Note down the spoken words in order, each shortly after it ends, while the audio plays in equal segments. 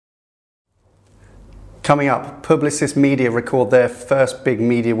Coming up, Publicis Media record their first big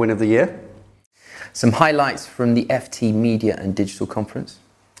media win of the year. Some highlights from the FT Media and Digital Conference.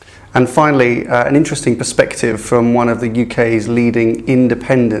 And finally, an interesting perspective from one of the UK's leading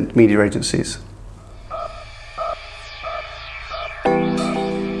independent media agencies.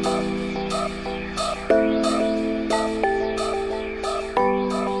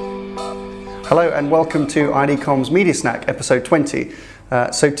 Hello and welcome to ID Comms Media Snack, episode 20.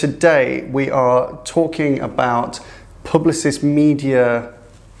 So today we are talking about Publicis Media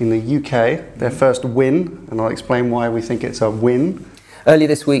in the UK, their first win, and I'll explain why we think it's a win. Earlier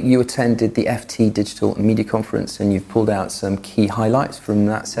this week you attended the FT Digital and Media Conference and you've pulled out some key highlights from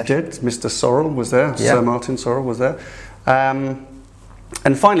that session. I did. Mr. Sorrell was there, Sir Martin Sorrell was there.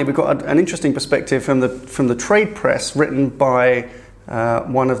 And finally we've got an interesting perspective from the trade press written by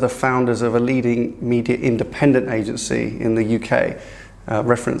one of the founders of a leading media independent agency in the UK,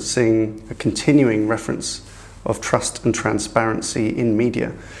 referencing a continuing reference of trust and transparency in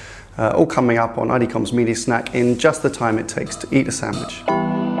media. All coming up on ID Comms Media Snack in just the time it takes to eat a sandwich.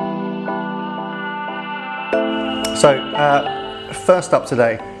 So, first up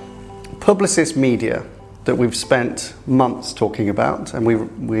today, Publicis Media, that we've spent months talking about, and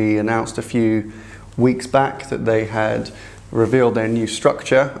we announced a few weeks back that they had revealed their new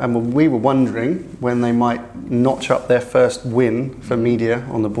structure, and we were wondering when they might notch up their first win for media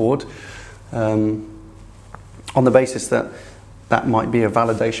on the board, on the basis that might be a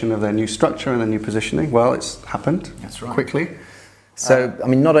validation of their new structure and their new positioning. Well, it's happened. That's right. Quickly. So, I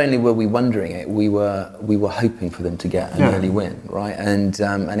mean, not only were we wondering it, we were hoping for them to get an early win, right? And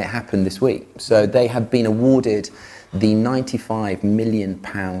it happened this week. So they have been awarded the £95 million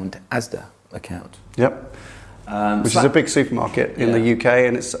Asda account. Yep. Which is a big supermarket in the UK,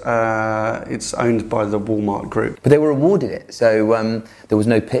 and it's owned by the Walmart Group. But they were awarded it, so there was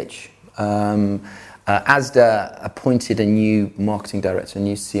no pitch. Asda appointed a new marketing director, a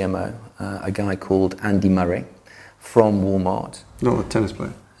new CMO, a guy called Andy Murray from Walmart. Not the tennis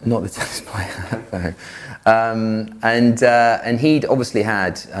player. Not the tennis player. And he'd obviously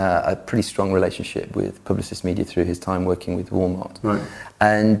had a pretty strong relationship with Publicis Media through his time working with Walmart, right.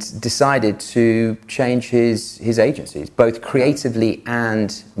 And decided to change his agencies, both creatively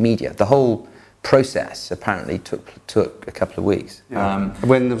and media. The whole process apparently took a couple of weeks. Yeah.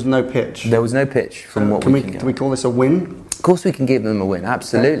 When there was no pitch. There was no pitch from what we can Can we call this a win? Of course we can give them a win,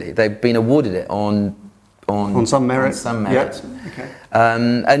 absolutely. Okay. They've been awarded it on some merit. On some merit. Yeah. Okay.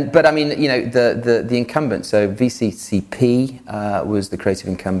 But I mean, you know, the incumbent, so VCCP was the creative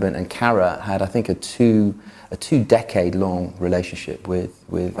incumbent, and Cara had, I think, a two-decade long relationship with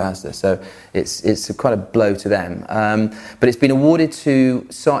Asda. So it's quite a blow to them. But it's been awarded to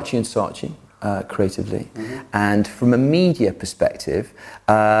Saatchi & Saatchi creatively, and from a media perspective,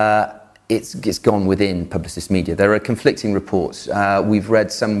 it's gone within Publicis Media. There are conflicting reports. We've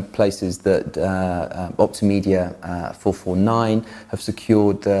read some places that Optimedia 449 have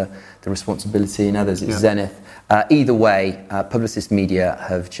secured the responsibility, and others it's Zenith. Either way, Publicis Media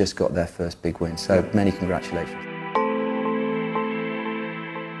have just got their first big win, so many congratulations.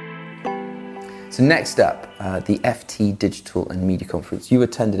 So next up, the FT Digital and Media Conference. You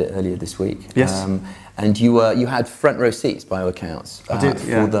attended it earlier this week. Yes. And you had front row seats by all accounts. I did,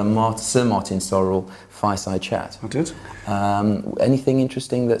 for the Sir Martin Sorrell fireside chat. I did. Anything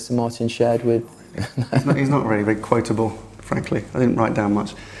interesting that Sir Martin shared with? He's not really very quotable, frankly. I didn't write down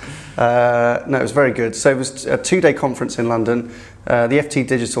much. No, it was very good. So it was a 2-day conference in London, the FT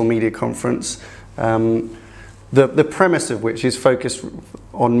Digital Media Conference. The premise of which is focused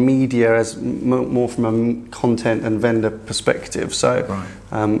on media as more from a content and vendor perspective. So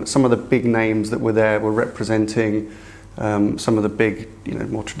some of the big names that were there were representing some of the big,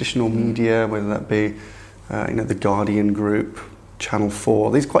 more traditional media, whether that be the Guardian Group, Channel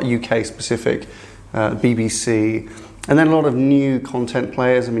 4. These are quite UK specific, BBC, and then a lot of new content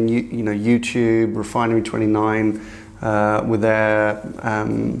players. I mean, YouTube, Refinery 29, with their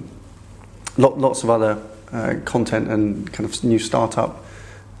lots of other content and kind of new startup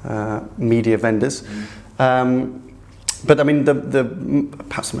media vendors. But I mean,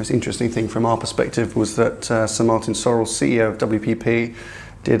 perhaps the most interesting thing from our perspective was that Sir Martin Sorrell, CEO of WPP,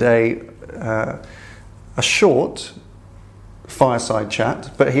 did a short fireside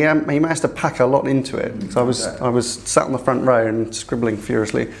chat, but he managed to pack a lot into it. So I was sat on the front row and scribbling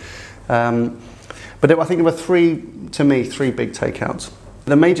furiously. But I think there were three big takeouts.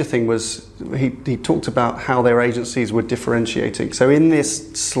 The major thing was he talked about how their agencies were differentiating. So in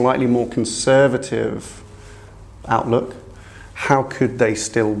this slightly more conservative outlook, how could they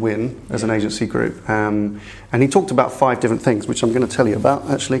still win as an agency group? And he talked about 5 different things, which I'm going to tell you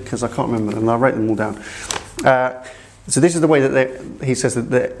about, actually, because I can't remember them. I wrote them all down. So this is the way that he says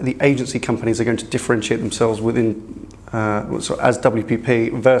that the agency companies are going to differentiate themselves within as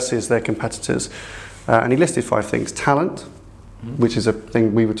WPP versus their competitors. And he listed 5 things. Talent, which is a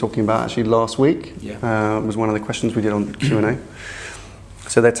thing we were talking about actually last week. Was one of the questions we did on Q&A.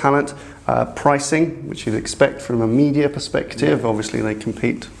 So their talent. Pricing, which you'd expect from a media perspective. Obviously they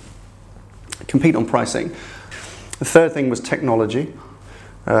compete on pricing. The third thing was technology.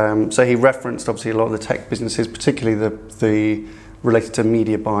 So he referenced obviously a lot of the tech businesses, particularly the related to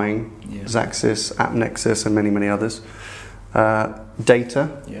media buying, Xaxis, AppNexus, and many others.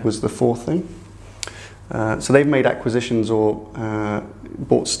 Data was the fourth thing. So they've made acquisitions or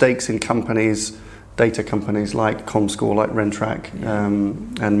bought stakes in companies, data companies like Comscore, like Rentrak,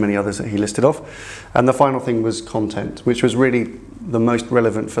 and many others that he listed off. And the final thing was content, which was really the most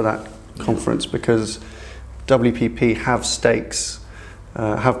relevant for that conference, because WPP have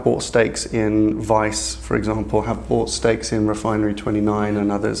bought stakes in Vice, for example, have bought stakes in Refinery29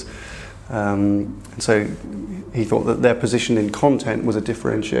 and others. And so he thought that their position in content was a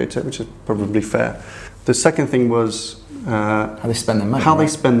differentiator, which is probably fair. The second thing was how they spend their money. They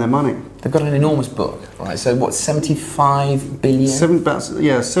spend their money. They've got an enormous book, right? So what, 75 billion?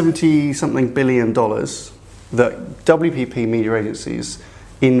 70-something billion dollars that WPP media agencies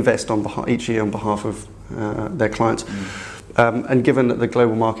invest each year on behalf of their clients. And given that the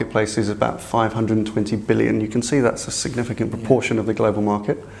global marketplace is about 520 billion, you can see that's a significant proportion of the global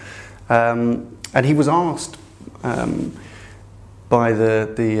market. And he was asked by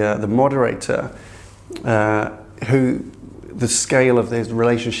the moderator the scale of their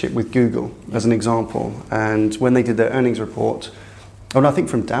relationship with Google, as an example. And when they did their earnings report, I think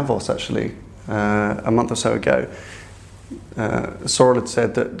from Davos actually, a month or so ago, Sorrell had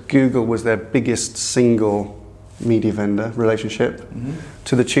said that Google was their biggest single media vendor relationship,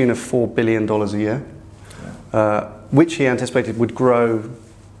 to the tune of $4 billion a year, which he anticipated would grow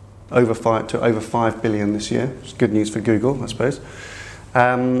to over $5 billion this year. It's good news for Google, I suppose.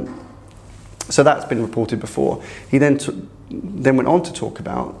 So that's been reported before. He then went on to talk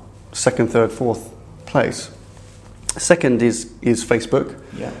about second, third, fourth place. Second is Facebook.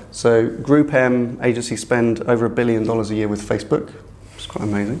 So Group M agencies spend over $1 billion a year with Facebook. It's quite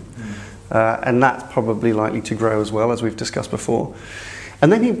amazing. And that's probably likely to grow as well, as we've discussed before. And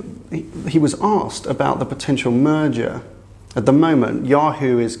then he was asked about the potential merger. At the moment,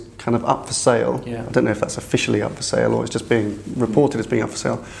 Yahoo is kind of up for sale. I don't know if that's officially up for sale or it's just being reported as being up for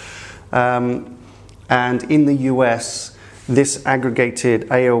sale. And in the US, this aggregated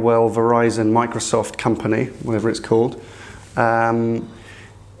AOL, Verizon, Microsoft company, whatever it's called,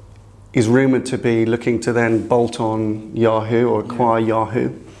 is rumoured to be looking to then bolt on Yahoo or acquire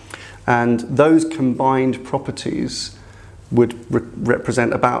Yahoo. And those combined properties would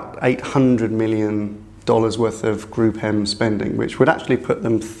represent about $800 million worth of Group M spending, which would actually put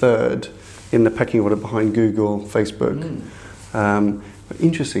them third in the pecking order behind Google, Facebook. But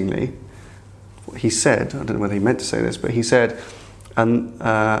interestingly, he said, I don't know whether he meant to say this, but he said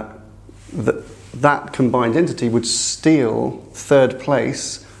that combined entity would steal third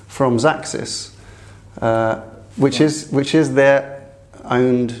place from Xaxis, which is their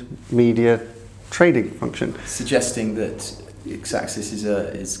owned media trading function. Suggesting that Xaxis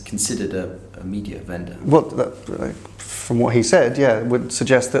is considered a media vendor. Well, from what he said, it would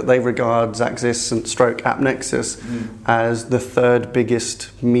suggest that they regard Xaxis and AppNexus as the third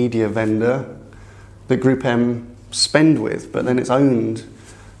biggest media vendor that Group M spend with, but then it's owned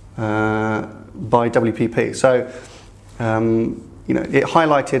by WPP. So, it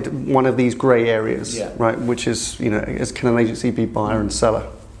highlighted one of these grey areas, right? Which is, as can an agency be buyer and seller?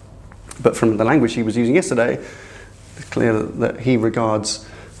 But from the language he was using yesterday, it's clear that he regards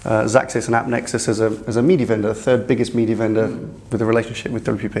Xaxis and AppNexus as a media vendor, the third biggest media vendor with a relationship with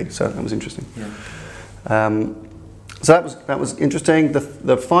WPP. So that was interesting. So that was interesting.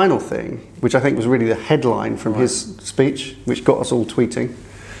 The final thing, which I think was really the headline from his speech, which got us all tweeting,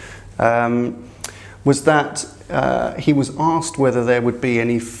 was that he was asked whether there would be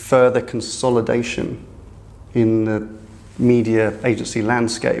any further consolidation in the media agency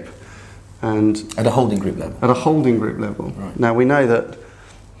landscape. And at a holding group level. At a holding group level. Right. Now we know that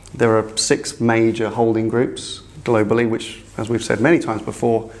there are 6 major holding groups globally, which, as we've said many times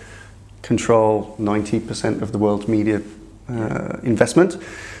before, control 90% of the world's media investment.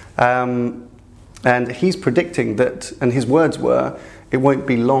 And he's predicting that, and his words were, it won't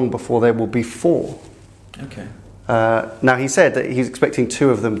be long before there will be 4. Okay. Now he said that he's expecting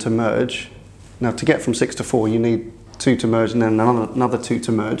 2 of them to merge. Now to get from 6 to 4, you need two to merge, and then another two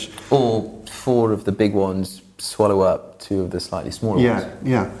to merge. Or 4 of the big ones swallow up 2 of the slightly smaller ones.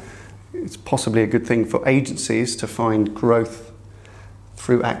 Yeah. It's possibly a good thing for agencies to find growth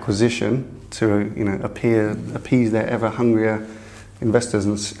through acquisition to, you know, appease their ever hungrier investors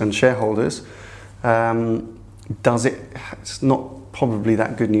and shareholders. It's not probably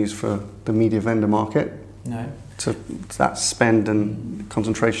that good news for the media vendor market. No. To that spend and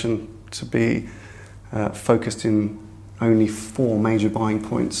concentration to be focused in only 4 major buying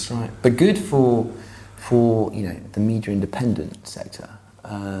points. Right, but good for you know, the media independent sector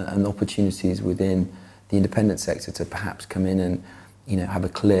and opportunities within the independent sector to perhaps come in and, you know, have a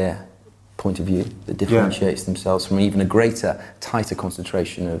clear point of view that differentiates themselves from even a greater, tighter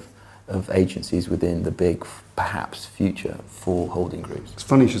concentration of agencies within the big, perhaps future 4 holding groups. It's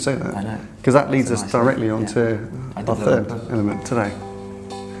funny you should say that. I know. Because that leads us directly on to our third element today.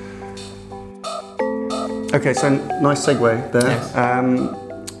 Okay, so nice segue there. Yes.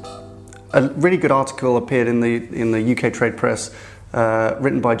 A really good article appeared in the UK trade press,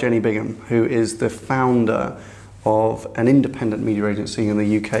 written by Jenny Bingham, who is the founder of an independent media agency in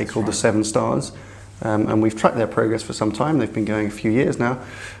the UK called the Seven Stars. And we've tracked their progress for some time. They've been going a few years now.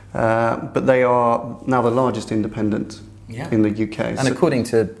 But they are now the largest independent in the UK. And according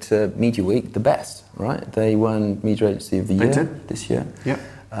to Media Week, the best, right? They won Media Agency of the Year this year. Yeah.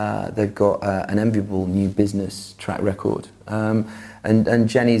 They've got an enviable new business track record. And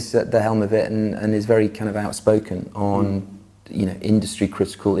Jenny's at the helm of it and is very kind of outspoken on you know, industry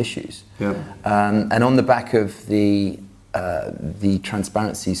critical issues. Yeah. And on the back of the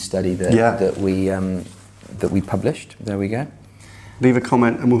transparency study that we published, there we go. Leave a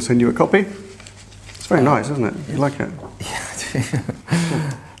comment and we'll send you a copy. It's very nice, isn't it? You like it? Yeah.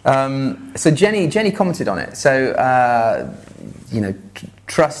 So Jenny commented on it. So you know,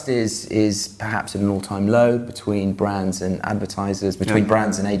 trust is perhaps at an all-time low between brands and advertisers, between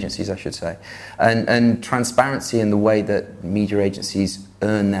brands and agencies, I should say, and transparency in the way that media agencies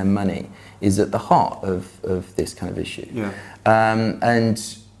earn their money is at the heart of this kind of issue. Yeah. And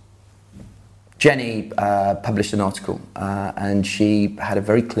Jenny published an article and she had a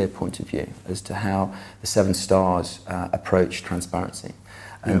very clear point of view as to how the Seven Stars approach transparency.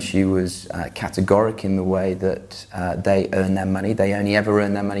 And she was categoric in the way that they earn their money. They only ever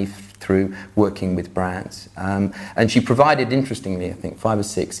earn their money through working with brands. And she provided, interestingly, I think 5 or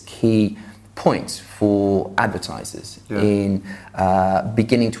 6 key points for advertisers in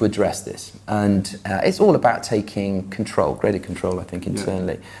beginning to address this. And it's all about taking control, greater control, I think,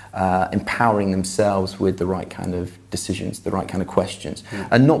 internally, empowering themselves with the right kind of decisions, the right kind of questions,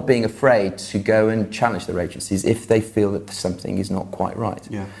 and not being afraid to go and challenge their agencies if they feel that something is not quite right.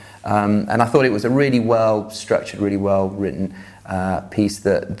 Yeah. And I thought it was a really well structured, really well written piece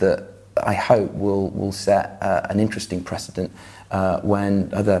that I hope will set an interesting precedent when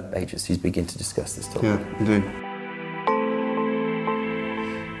other agencies begin to discuss this topic. Yeah, indeed.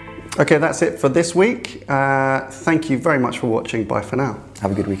 Okay, that's it for this week. Thank you very much for watching. Bye for now.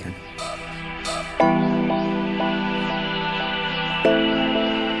 Have a good weekend.